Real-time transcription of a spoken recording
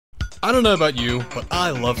I don't know about you, but I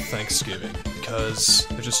love Thanksgiving, because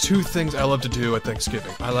there's just two things I love to do at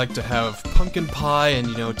Thanksgiving. I like to have pumpkin pie and,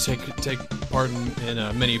 you know, take part in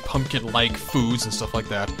many pumpkin-like foods and stuff like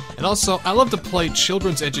that. And also, I love to play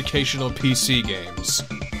children's educational PC games.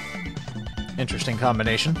 Interesting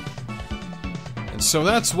combination. And so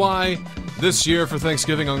that's why this year for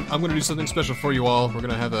Thanksgiving, I'm going to do something special for you all. We're going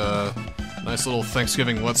to have a nice little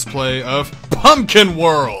Thanksgiving Let's Play of Pumpkin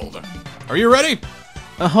World! Are you ready?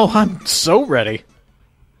 Oh, I'm so ready.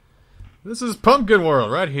 This is Pumpkin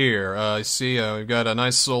World right here. You see, we've got a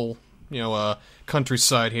nice little,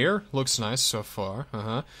 countryside here. Looks nice so far.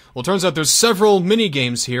 Well, it turns out there's several mini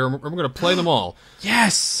games here, and we're going to play them all.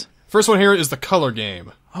 Yes! First one here is the color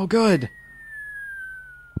game. Oh, good.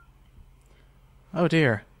 Oh,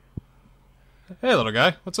 dear. Hey, little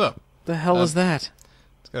guy, what's up? The hell is that?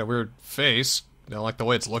 It's got a weird face. I don't like the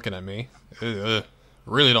way it's looking at me. Ugh.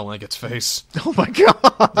 Really don't like its face. Oh my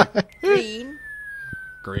god! Green.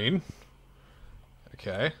 Green.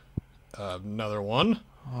 Okay. Another one.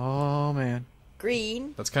 Oh, man.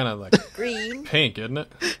 Green. That's kind of like Green. pink, isn't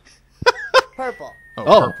it? Purple. Oh,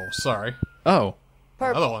 purple. Sorry. Oh.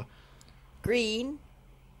 Purple. Another one. Green.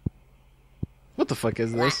 What the fuck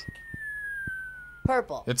is this?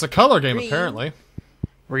 Purple. It's a color game, Green. apparently.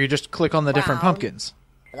 Where you just click on the different Brown. pumpkins.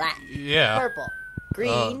 Ah. Black. Yeah. Purple.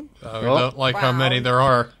 Green. We don't like how many Brown. there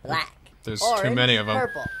are. Black. There's Orange, too many of them.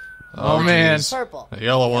 Purple. Oh, man. geez. Purple. A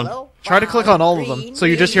yellow one. Yellow, Try to click on all of them, green, so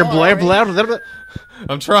you just hear green, blah orange, blah blah.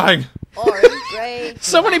 I'm trying. Orange, gray.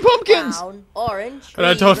 So many pumpkins! Brown, orange, But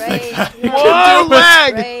I green, don't gray, think that you white, Whoa,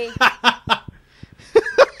 lag! gray,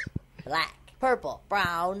 black, purple,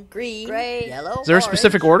 brown, green, gray, yellow. Is there a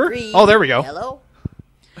specific orange, order? green, Oh, there we go. Yellow,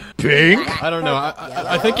 Pink. black, I don't know. purple,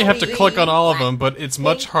 I think you have to yellow, click on all of green, them, but it's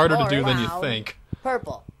much pink, harder to do orange, than you brown. think.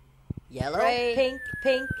 purple, yellow, pink,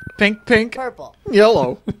 pink, Pink, pink, purple,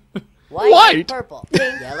 yellow. white, purple,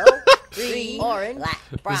 pink, yellow, green, orange, black,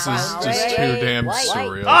 brown, This is gray, just too damn white,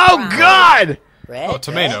 surreal. Oh brown, god! red, Oh,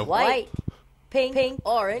 tomato. white, pink,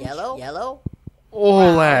 orange, yellow, Oh,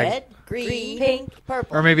 lag. red, green, pink,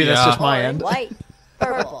 purple. Or maybe that's Yeah. just my orange, end. white,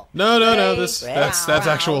 purple. No. Gray, That's brown,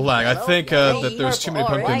 actual lag. I yellow, think yellow, that there's too many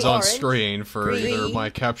purple, pumpkins on orange, screen for either green. my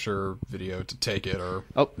capture video to take it or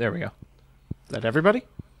Oh, there we go. Is that everybody?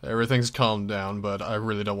 everything's calmed down. But I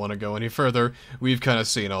really don't want to go any further. We've kind of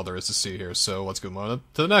seen all there is to see here, so let's go on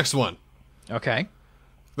to the next one. Okay.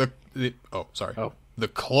 The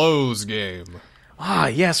clothes game. Ah,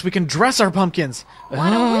 yes, we can dress our pumpkins. What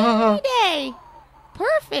a windy day!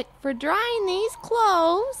 Perfect for drying these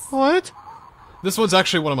clothes. What? This one's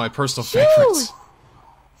actually one of my personal Shoes. favorites.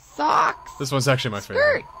 Socks. This one's actually my Skirt.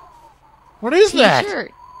 favorite. What is that?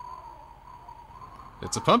 T-shirt.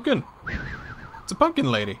 It's a pumpkin. It's a pumpkin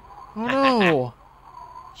lady. Oh no.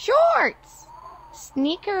 Shorts.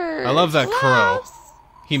 Sneakers. I love that crow. gloves,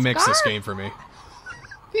 He makes this Scarf. game for me.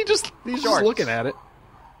 He's just Shorts. looking at it.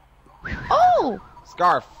 Oh,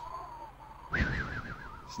 Scarf.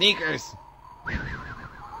 Sneakers.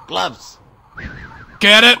 Gloves.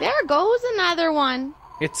 Get it? there goes another one.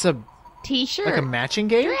 It's a T-shirt. like a matching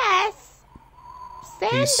game? Dress.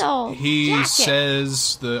 Sandals. He jacket.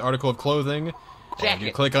 says the article of clothing, and you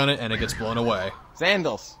Jacket. click on it, and it gets blown away.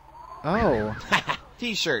 Sandals. Oh.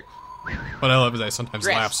 T-shirt. What I love is that he sometimes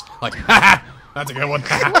Dress. laughs. Like, ha ha! That's a good one.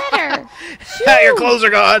 Ha Sweater. Your clothes are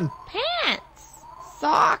gone. Pants.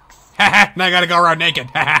 Socks. ha! Now I gotta go around naked.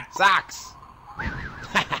 Ha ha! Socks.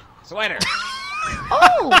 Sweater.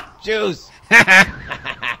 Oh, Shoes.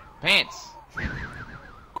 Pants.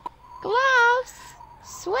 gloves.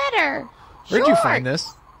 Sweater. Where'd you find shorts,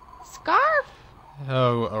 this? Scarf.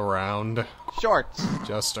 Oh, around. Shorts.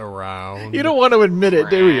 Just around. You don't want to admit it,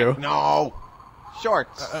 do you? No.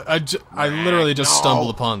 Shorts. I literally just No. stumbled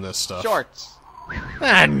upon this stuff. Shorts.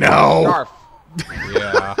 Ah, no. Scarf.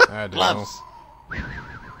 Yeah, I do. Gloves.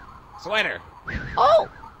 Sweater. Oh, Oh!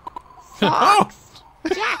 socks.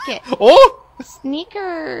 Jacket. Oh!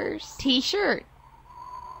 Sneakers. T-shirt.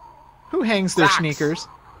 Who hangs their Socks. sneakers?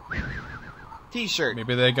 T-shirt.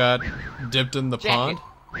 Maybe they got dipped in the Jacket.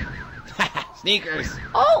 pond? Sneakers.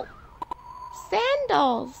 Oh,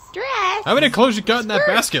 sandals. Dress. How many clothes you got in that Skirt.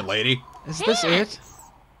 basket, lady? Is this it?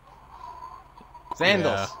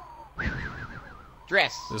 Sandals.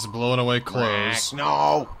 Dress. This is blowing away clothes.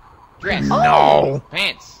 No. Dress. No.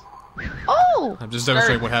 Pants. Oh, I'm just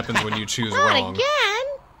demonstrating what happens when you choose not wrong. again.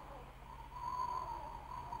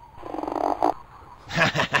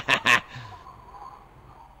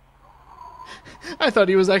 I thought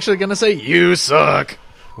he was actually gonna say, you suck.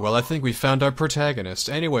 Well, I think we found our protagonist.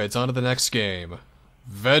 Anyway, it's on to the next game.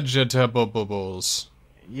 Vegetables.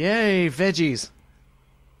 Yay, veggies.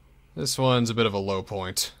 This one's a bit of a low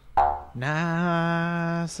point.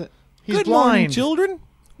 Nah. He's Good blind. morning, children.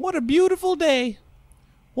 What a beautiful day.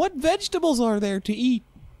 What vegetables are there to eat?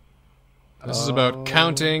 This is about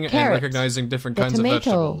counting and Carrot. recognizing different The kinds tomato. of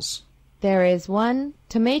vegetables. There is one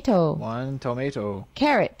tomato. 1 tomato.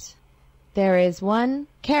 Carrot. There is one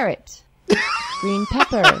carrot. Green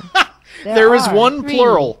pepper. There is are one 3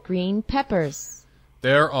 plural. green peppers.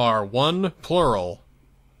 There are 1 plural.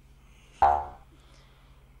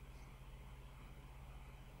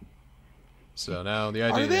 So now the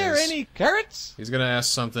idea Are there is any carrots? he's gonna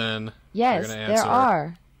ask something. Yes, you're gonna there answer.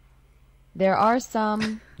 are. There are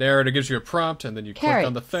some. There, it gives you a prompt, and then you click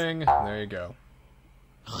on the Carrots. thing, and there you go.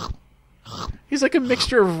 He's like a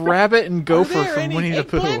mixture of rabbit and gopher Are there from any Winnie the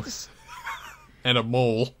Pooh. eggplants? And a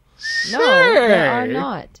mole. No, there are Say.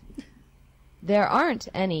 not. There aren't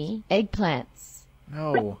any eggplants.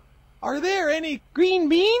 No. Are there any green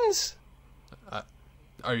beans?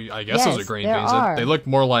 I guess those Yes, are green there beans. are. They look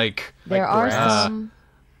more like There are grass. some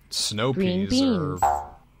snow green peas beans.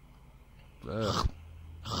 or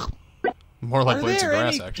more like Are blades of there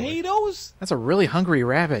grass, any actually. potatoes? That's a really hungry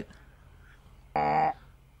rabbit.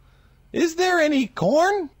 Is there any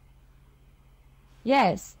corn?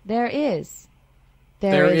 Yes, there is.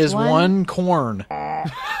 There is one corn.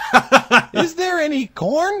 Is there any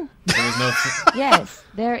corn? There was no. Yes,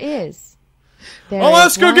 there is. There I'll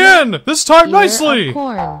is ask one again. This time ear nicely. of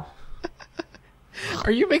corn.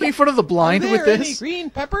 Are you making fun of the Are blind there with any this? green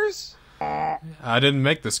peppers? I didn't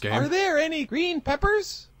make this game. Are there any green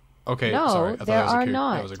peppers? Okay, No, sorry. I thought there that was are a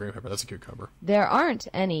not. That was a green pepper. That's a cucumber. There aren't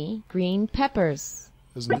any green peppers.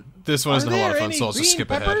 This one Are isn't a lot there of fun, any so I'll just green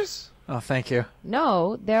skip ahead. peppers? Oh, thank you.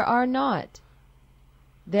 No, there are not.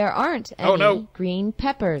 There aren't any Oh, no. green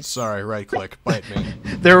peppers. Sorry, right click, bite me.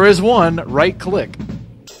 There is one. Right click.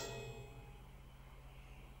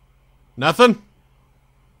 Nothing?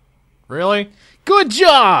 Really? Good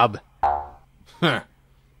job. Huh.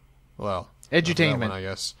 Well, Edutainment. that one, I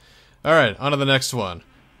guess. All right, on to the next one.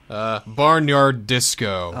 Barnyard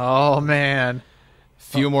Disco. Oh man.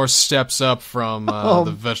 Few more steps up from Oh.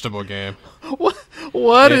 the vegetable game.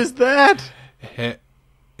 What It- is that? He-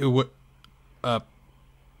 it wa-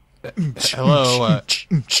 hello.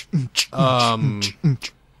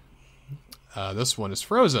 This one is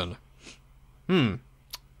frozen.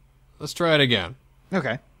 Let's try it again.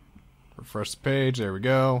 Okay. Refresh the page. There we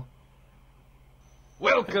go.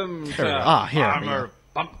 Welcome we to go. Ah, here we Farmer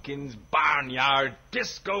Pumpkin's Barnyard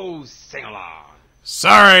Disco Sing-Along.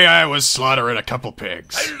 Sorry, I was slaughtering a couple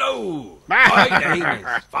pigs. Hello, my name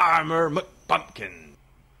is Farmer McPumpkin.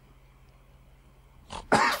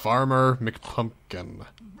 Farmer McPumpkin.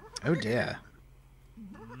 Oh dear.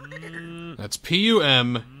 That's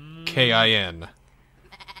Pumkin.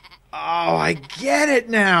 Oh, I get it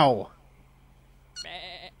now.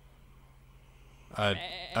 I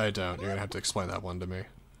don't. You're gonna have to explain that one to me.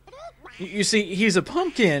 You see, he's a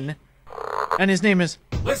pumpkin, and his name is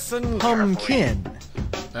Listen Pumkin.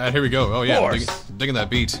 Here we go. Oh yeah, I'm Horse. digging that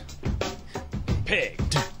beat. carefully. Pig,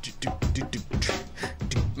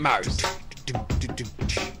 mouse,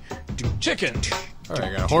 chicken. All right,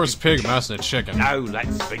 I got a horse, pig, mouse, and a chicken. Now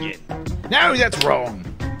let's begin. No, that's wrong.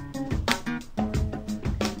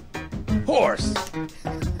 Horse,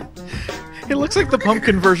 He looks like the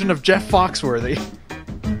pumpkin version of Jeff Foxworthy.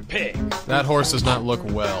 pig, That horse does not look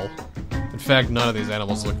well. In fact, none of these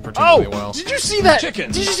animals look particularly well. Did you see that?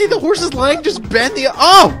 Chicken. Did you see the horse's leg just bend the?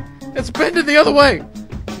 Oh, it's bending the other way.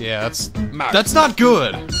 Yeah, that's mouse, not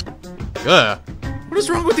good. Ugh. What is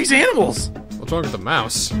wrong with these animals? What's wrong with the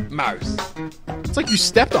mouse? mouse, It's like you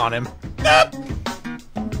stepped on him.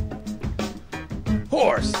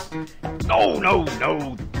 horse. No, no,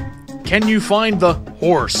 no. Can you find the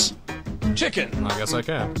horse? Chicken, I guess I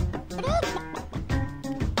can.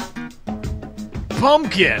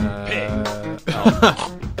 Pumpkin.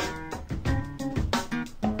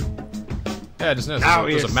 Yeah, I just noticed Now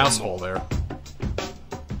there's a here's mouse some hole there.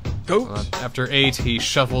 goat, After 8, he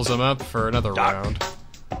shuffles them up for another Duck. round.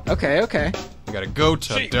 Okay, okay. You got a goat,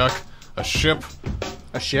 a Sheep. duck, a ship,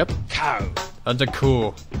 A ship. cow. and a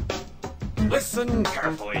cool. Listen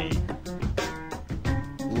carefully.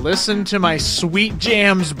 Listen to my sweet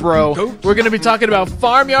jams, bro. Goat. We're gonna be talking about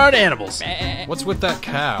farmyard animals. What's with that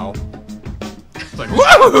cow? It's like,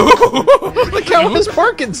 whoa! The cow has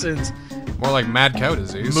Parkinson's. More like mad cow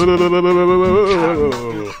disease.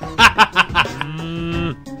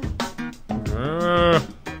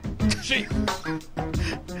 Sheep,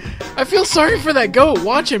 I feel sorry for that goat.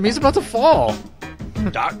 Watch him. He's about to fall.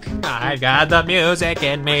 duck, I got the music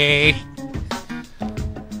in me.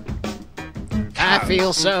 I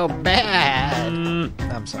feel so bad.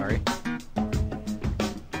 I'm sorry.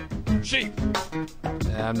 sheep.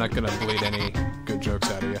 I'm not gonna bleed any good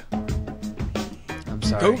jokes out of you. I'm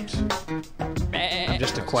sorry. Goat. I'm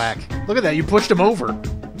just a quack. Look at that. You pushed him over.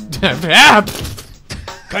 Ah!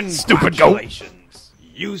 Congratulations.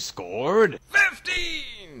 You scored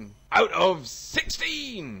 15 out of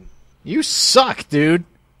 16. You suck, dude.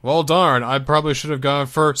 Well, darn, I probably should have gone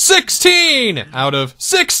for 16 out of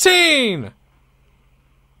 16!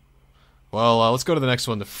 Well, let's go to the next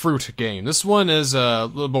one, the fruit game. This one is a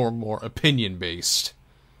little more opinion-based.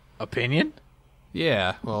 Opinion?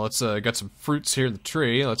 Yeah, well, it's got some fruits here in the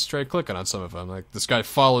tree. Let's try clicking on some of them. Like, this guy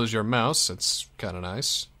follows your mouse. It's kind of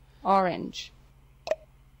nice. Orange.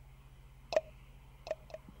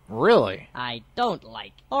 Really? I don't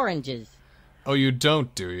like oranges. Oh, you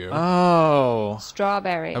don't, do you? Oh.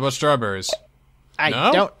 Strawberry. How about strawberries? I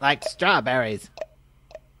No? don't like strawberries.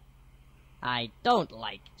 I don't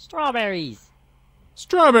like strawberries.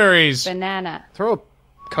 Strawberries! Banana. Throw a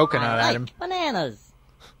coconut I at him. like bananas.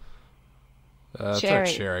 Try Cherry.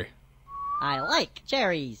 cherry. I like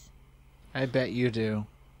cherries. I bet you do.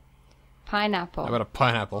 Pineapple. How about a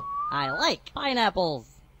pineapple? I like pineapples.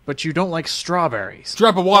 But you don't like strawberries.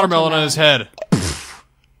 Drop a watermelon on his head.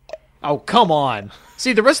 Oh, come on.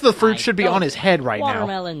 See, the rest of the fruit I should be don't on his head right now.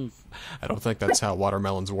 Watermelons. I don't think that's how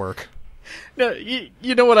watermelons work. No,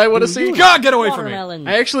 you know what I want to see? God, get away from me! Watermelons.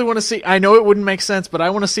 I actually want to see. I know it wouldn't make sense, but I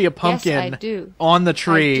want to see a pumpkin I do. on the I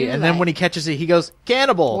tree, do and then like- when he catches it, he goes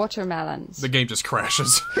cannibal. Watermelons. The game just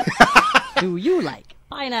crashes. Do you like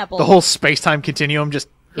pineapples? The whole space-time continuum just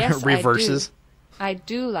Yes, reverses. I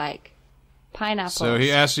do like pineapples. So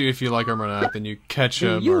he asks you if you like him or not, then you catch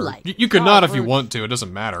Do him. you or like you could not if you fruits? want to, it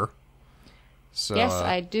doesn't matter. So, Yes,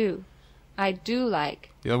 I do. I do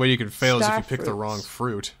like. the only way you can fail is if you Star pick the wrong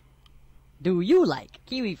fruits. fruit. Do you like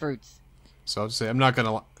kiwi fruits? So I'll just say, I'm not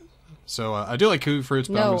gonna... So, I do like kiwi fruits,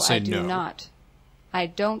 but I'm No, gonna say I do no. not. I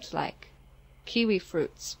don't like kiwi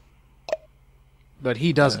fruits. But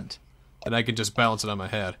he doesn't. And I can just balance it on my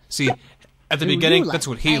head. See, at the Do you beginning, like that's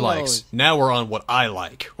what he mangoes? likes. Now we're on what I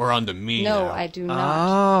like. We're on to me No, now. I do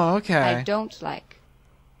not. Oh, okay. I don't like.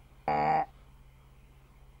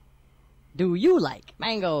 Do you like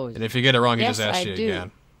mangoes? And if you get it wrong, he Yes, just asks I you do.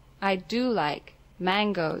 again. I do like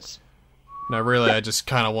mangoes. Now, really, I just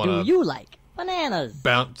kind of want Do to you like bananas?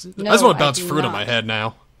 bounce... I No, just want I to bounce do fruit on not. my head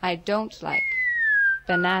now. I don't like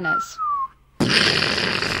bananas.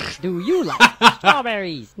 Do you like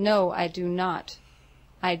strawberries? No, I do not.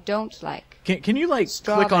 I don't like. Can you like click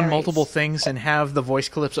on Strawberries. multiple things and have the voice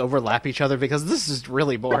clips overlap each other because this is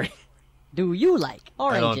really boring. Do you like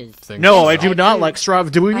I don't oranges? think No, so. I do I not do. like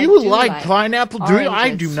strawberry. Do I you do like like pineapple? Do I do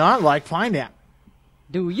oranges. not like pineapple.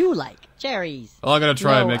 Do you like cherries? Well, I'm gonna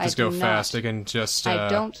try and No, make this I go do fast. not. I can just... I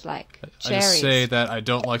don't like I cherries. just say that I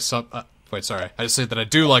don't like some... wait, sorry. I just say that I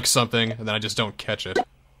do like something, and then I just don't catch it.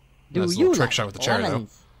 Do That's a you little trick like shot with the cherry, though.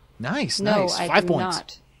 lemons? Nice, No, nice. I 5 do points.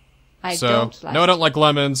 not. I So, don't like. no, I don't like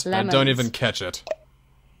lemons. I don't lemons. even catch it.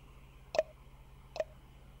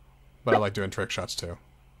 But I like doing trick shots, too.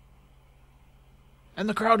 And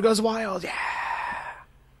the crowd goes wild. Yeah.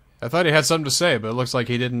 I thought he had something to say, but it looks like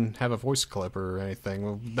he didn't have a voice clip or anything.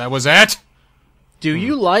 Well, that was it? Do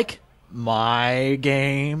you like my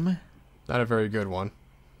game? Not a very good one.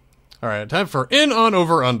 Alright, time for In, On,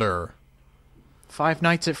 Over, Under. 5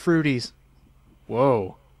 Nights at Fruity's.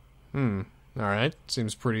 Whoa. Alright,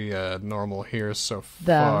 seems pretty normal here so The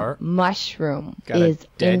far. mushroom Got a is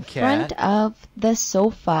dead in cat. front of the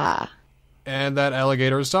sofa. And that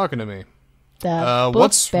alligator is talking to me. The book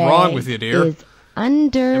what's wrong bag with you, dear? is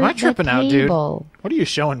under Am I tripping the out, dude? table. What are you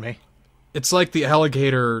showing me? It's like the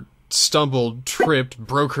alligator stumbled, tripped,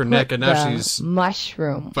 broke her neck, and now The she's...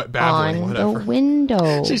 mushroom babbling, on whatever. the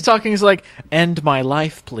window. She's talking. He's like, "End my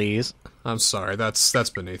life, please." I'm sorry, that's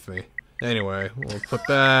beneath me. Anyway, we'll put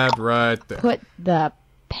that right there. Put the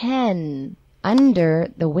pen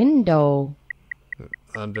under the window.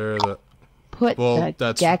 Under the... Put Well, the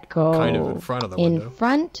that's gecko kind of in front of the window.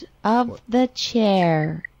 front of the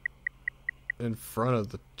chair. In front of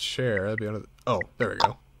the chair. That'd be under the... Oh, there we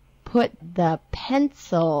go. Put the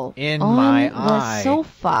pencil In on my the eye.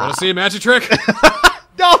 sofa. Wanna see a magic trick?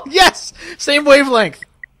 Oh yes, same wavelength.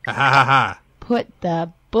 Ha ha ha ha. Put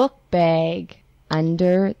the book bag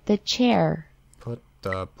under the chair. Put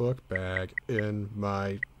the book bag in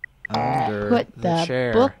my... Under Put the the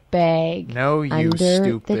chair. book bag No, you under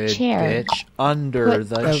stupid the chair. bitch. Under Put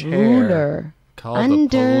the chair. ruler Call the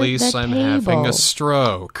under police, the I'm having a table.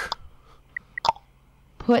 stroke.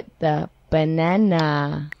 Put the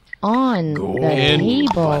banana on the in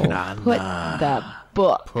table. banana. Put the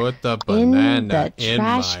book Put the in banana the in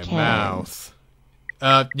trash my can. mouth.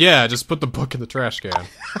 Yeah, just put the book in the trash can.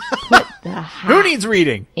 Put the hat Who needs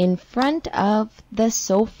reading? in front of the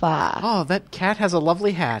sofa. Oh, that cat has a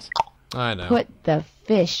lovely hat. I know. Put the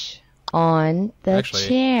fish on the Actually,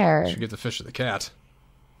 chair. should give the fish to the cat.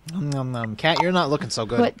 Cat, you're not looking so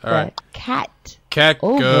good. Put the Alright. cat Cat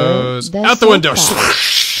over goes the out the window.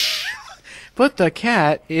 sofa. Put the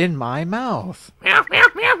cat in my mouth.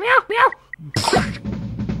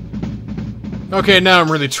 Okay, now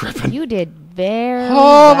I'm really tripping. You did very Oh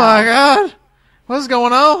well. my god! What's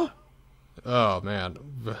going on? Oh man,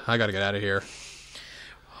 I gotta get out of here.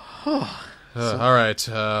 Alright,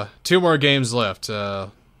 2 more games left.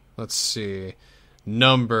 Let's see.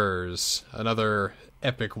 Numbers. Another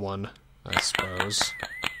epic one, I suppose.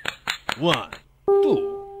 1,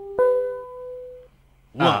 2.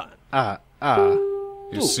 1.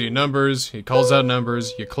 You see numbers, he calls out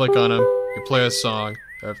numbers, you click on them, you play a song,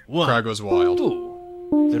 the crowd goes wild.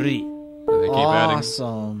 2, 3, And they keep adding.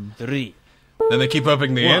 Awesome. 3, Then they keep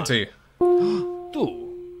upping the One. ante. 2.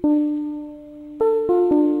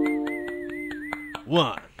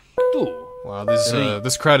 1, 2. Wow, Three.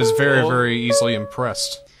 this crowd is very, Four. very easily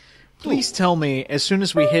impressed. Please tell me, as soon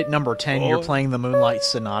as we hit number 10, you're playing the Moonlight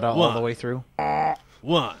Sonata all One. the way through?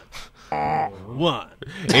 1. 1.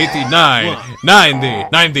 89, 90,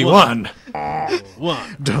 91.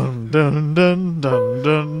 1. Dun dun dun dun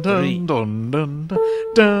dun Three. dun dun dun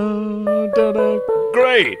dun dun dun.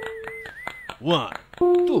 Great! 1, 2,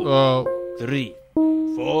 Oh, 3,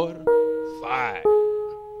 4, 5,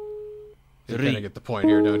 you kind of get the point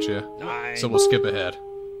here, don't you? 9, So we'll skip ahead.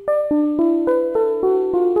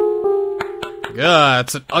 Yeah,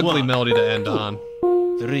 it's an ugly One. melody to end on.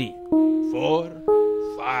 3, 4,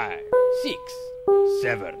 5, 6,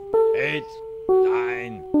 7, 8,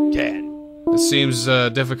 9, 10. It seems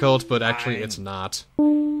difficult, but actually it's not.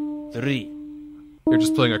 3, You're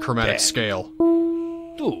just playing a chromatic Yeah. scale.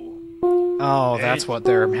 2, Oh, that's what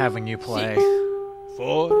they're having you play.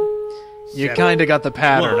 4, You 7, kinda got the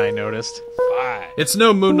pattern, One. I noticed. 5. It's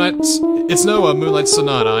no Moonlight. It's no Moonlight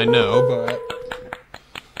Sonata, I know, but.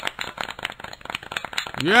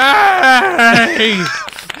 Yay!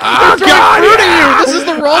 Oh God! You! This is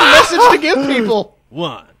the wrong message to give people!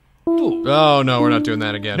 1, 2. Oh no, we're not doing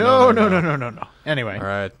that again. No. Anyway. All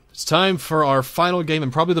right, it's time for our final game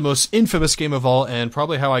and probably the most infamous game of all, and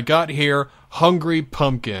probably how I got here: Hungry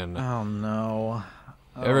Pumpkin. Oh no.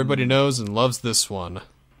 Everybody knows and loves this one.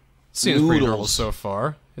 Seems pretty normal Noodles. so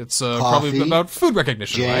far. It's probably Coffee, about food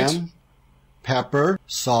recognition, Jam, right? pepper,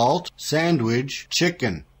 salt, sandwich,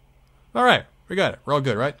 chicken. All right, we got it. We're all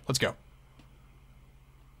good, right? Let's go.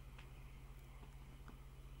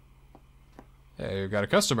 Hey, we've got a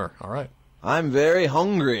customer. All right. I'm very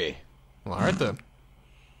hungry. Well, all right then.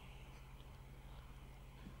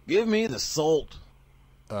 Give me the salt.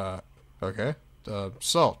 Okay.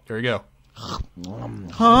 Salt. Here you go.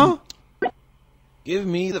 Huh? Give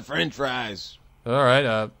me the french fries. All right.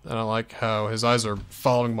 I don't like how his eyes are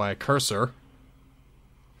following my cursor.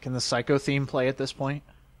 Can the Psycho theme play at this point?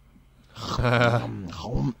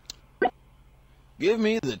 Give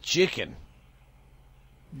me the chicken.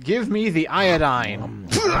 Give me the iodine.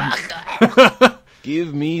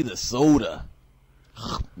 Give me the soda.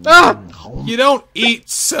 Ah! You don't eat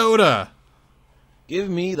soda. Give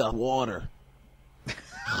me the water.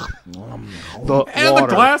 The And water. the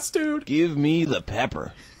glass, dude. Give me the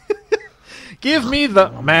pepper. Give me the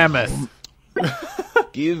mammoth.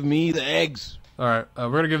 Give me the eggs. All right. We're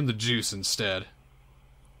gonna give him the juice instead.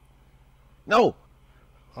 No,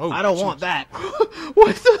 Oh, I don't jeez. want that.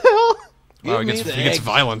 What the hell? Give Wow, he me gets, the he gets eggs.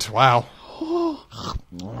 violent. Wow.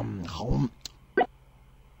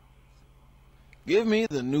 Give me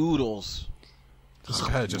the noodles. This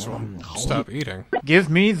guy just won't stop eating. Give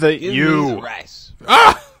me the Give me the you. rice.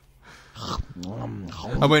 Ah!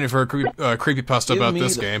 I'm waiting for a creepypasta Give about me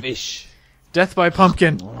this the game. fish. Death by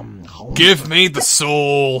pumpkin. Give me the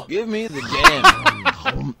soul. Give me the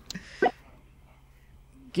jam.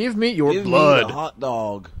 Give me your Give me blood. the hot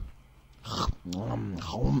dog.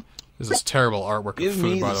 This is terrible artwork Give of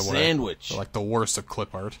food, me by the the way. sandwich. They're like the worst of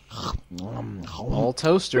clip art. All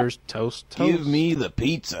toasters. Toast. Give me the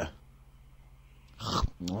pizza.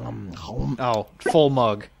 Oh, full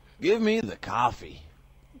mug. Give me the coffee.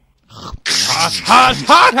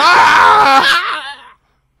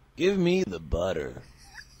 Give me the butter.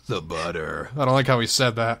 The butter. I don't like how he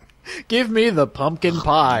said that. Give me the pumpkin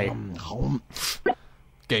pie. Game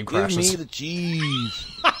Give crashes. me the cheese.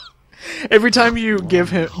 Every time you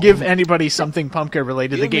give anybody something pumpkin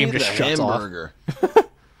related, the Give game me just the shuts off. hamburger.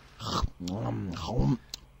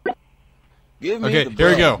 Give me Okay, the here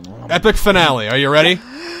we go. bread. Epic finale. Are you ready?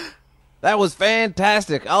 That was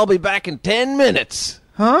fantastic. I'll be back in 10 minutes.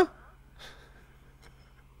 Huh?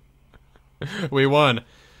 We won.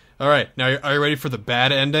 All right, now are you ready for the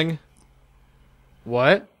bad ending?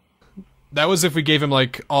 What? That was if we gave him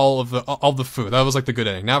like all the food. That was like the good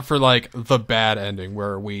ending. Not for like the bad ending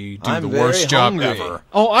where we do I'm the very worst job hungry. ever.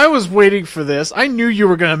 Oh, I was waiting for this. I knew you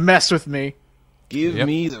were gonna mess with me. Give Yep.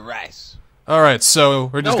 me the rice. All right, so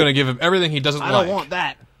we're just No. gonna give him everything he doesn't I like. don't want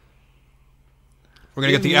that. We're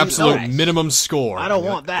gonna get Give the me the absolute rice. minimum score. I don't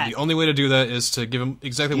want that. The only way to do that is to give him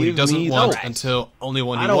exactly what he Give doesn't me the want rice. until only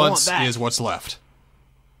what I he don't wants want that. is what's left.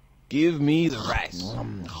 Give me the rice.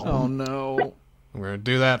 Oh no. We're gonna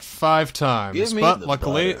do that 5 times, Give me but the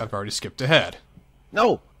luckily butter. I've already skipped ahead.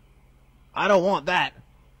 No. I don't want that.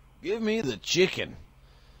 Give me the chicken.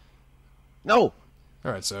 No.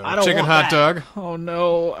 All right, so I don't chicken want hot that. dog, Oh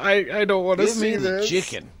no. I don't want to Give see me the this.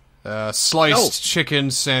 chicken. sliced No.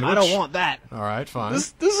 chicken sandwich. I don't want that. All right, fine.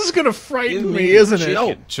 This is gonna frighten Give me me, the isn't it? chicken.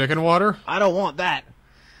 No. Chicken water. I don't want that.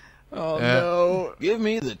 Oh no. Give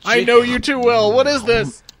me the chicken. I know you too well. What is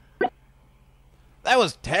this? That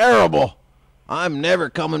was terrible. I'm never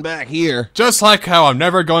coming back here. Just like how I'm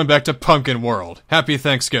never going back to Pumpkin World. Happy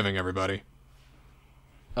Thanksgiving, everybody.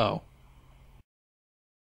 Oh.